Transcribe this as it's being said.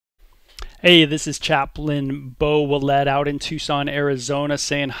Hey, this is Chaplain Bo Willett out in Tucson, Arizona,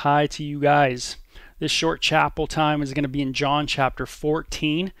 saying hi to you guys. This short chapel time is going to be in John chapter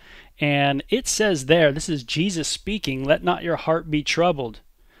 14, and it says there, this is Jesus speaking, let not your heart be troubled.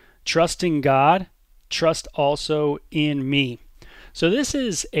 Trust in God, trust also in me. So this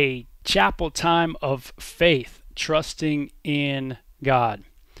is a chapel time of faith, trusting in God.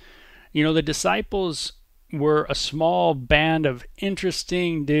 You know, the disciples were a small band of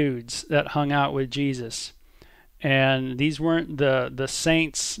interesting dudes that hung out with Jesus. And these weren't the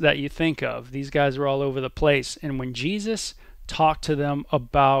saints that you think of. These guys were all over the place. And when Jesus talked to them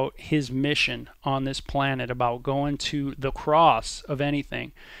about his mission on this planet, about going to the cross of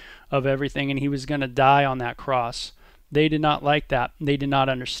anything, of everything, and he was going to die on that cross, they did not like that. They did not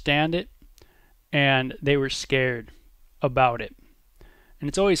understand it, and they were scared about it. And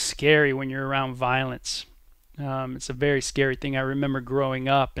it's always scary when you're around violence. It's a very scary thing. I remember growing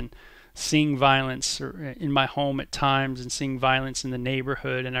up and seeing violence in my home at times and seeing violence in the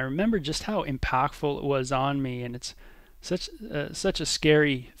neighborhood. And I remember just how impactful it was on me. And it's such a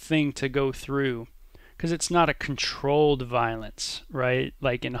scary thing to go through because it's not a controlled violence, right?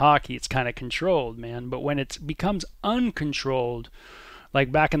 Like in hockey, it's kind of controlled, man. But when it becomes uncontrolled,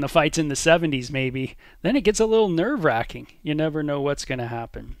 like back in the fights in the 70s maybe, then it gets a little nerve-wracking. You never know what's going to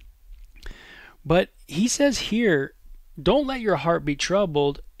happen. But he says here, don't let your heart be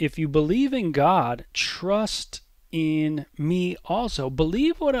troubled. If you believe in God, trust in me also.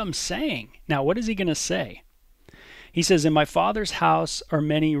 Believe what I'm saying. Now, what is he going to say? He says, in my Father's house are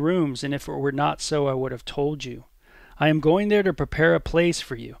many rooms, and if it were not so, I would have told you. I am going there to prepare a place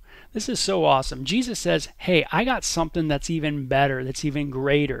for you. This is so awesome. Jesus says, hey, I got something that's even better, that's even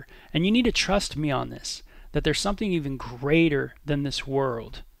greater. And you need to trust me on this, that there's something even greater than this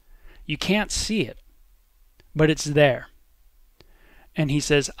world. You can't see it, but it's there. And he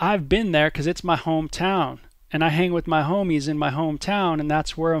says, I've been there because it's my hometown. And I hang with my homies in my hometown, and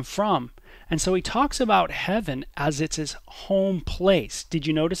that's where I'm from. And so he talks about heaven as it's his home place. Did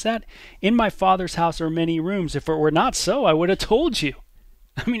you notice that? In my Father's house are many rooms. If it were not so, I would have told you.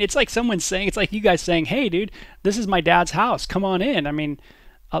 I mean, it's like someone saying, it's like you guys saying, hey, dude, this is my dad's house. Come on in. I mean,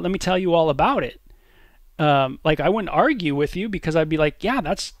 let me tell you all about it. Like I wouldn't argue with you because I'd be like, yeah,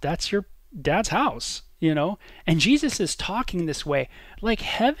 that's your dad's house, you know? And Jesus is talking this way. Like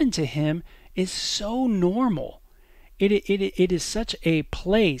heaven to him is so normal. It is such a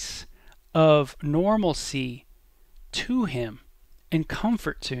place of normalcy to him and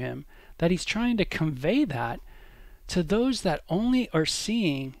comfort to him that he's trying to convey that to those that only are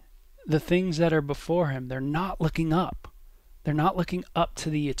seeing the things that are before him. They're not looking up. They're not looking up to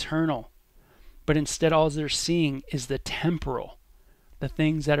the eternal. But instead all they're seeing is the temporal, the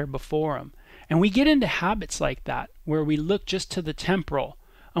things that are before them. And we get into habits like that where we look just to the temporal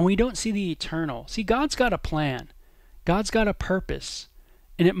and we don't see the eternal. See, God's got a plan. God's got a purpose.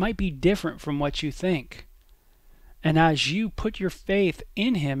 And it might be different from what you think. And as you put your faith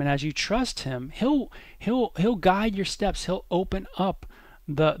in him and as you trust him, he'll guide your steps. He'll open up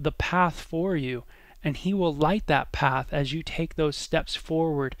the path for you. And he will light that path as you take those steps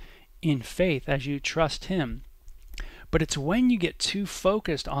forward in faith, as you trust him. But it's when you get too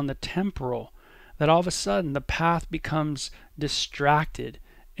focused on the temporal that all of a sudden the path becomes distracted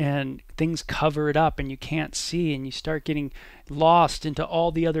and things cover it up and you can't see and you start getting lost into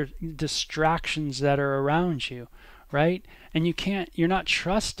all the other distractions that are around you, right? And you're not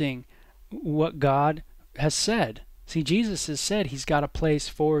trusting what God has said. See, Jesus has said he's got a place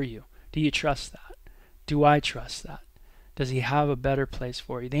for you. Do you trust that? Do I trust that? Does he have a better place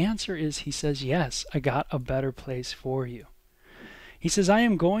for you? The answer is he says, yes, I got a better place for you. He says, I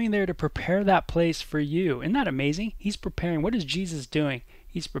am going there to prepare that place for you. Isn't that amazing? He's preparing. What is Jesus doing?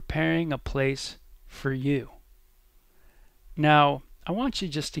 He's preparing a place for you. Now, I want you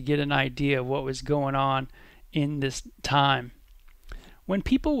just to get an idea of what was going on in this time. When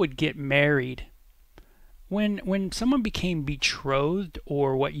people would get married, when someone became betrothed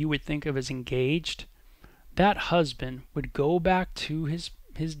or what you would think of as engaged, that husband would go back to his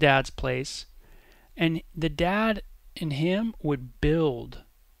dad's place, and the dad and him would build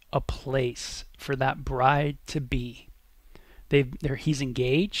a place for that bride to be. He's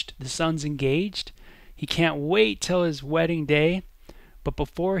engaged, the son's engaged. He can't wait till his wedding day, but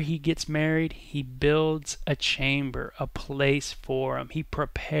before he gets married, he builds a chamber, a place for him. He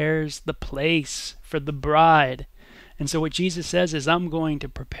prepares the place for the bride. And so what Jesus says is, I'm going to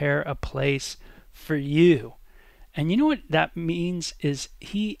prepare a place for you. And you know what that means is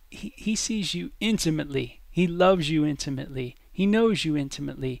he sees you intimately. He loves you intimately. He knows you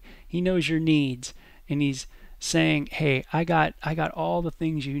intimately. He knows your needs. And he's saying, hey, I got all the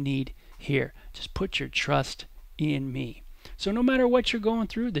things you need here. Just put your trust in me. So no matter what you're going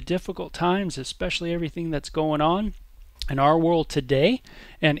through, the difficult times, especially everything that's going on in our world today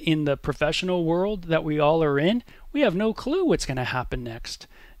and in the professional world that we all are in, we have no clue what's going to happen next.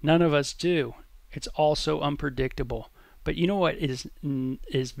 None of us do. It's all so unpredictable. But you know what is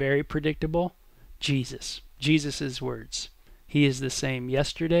very predictable? Jesus. Jesus' words. He is the same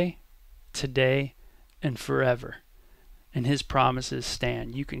yesterday, today, and forever. And his promises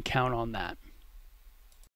stand. You can count on that.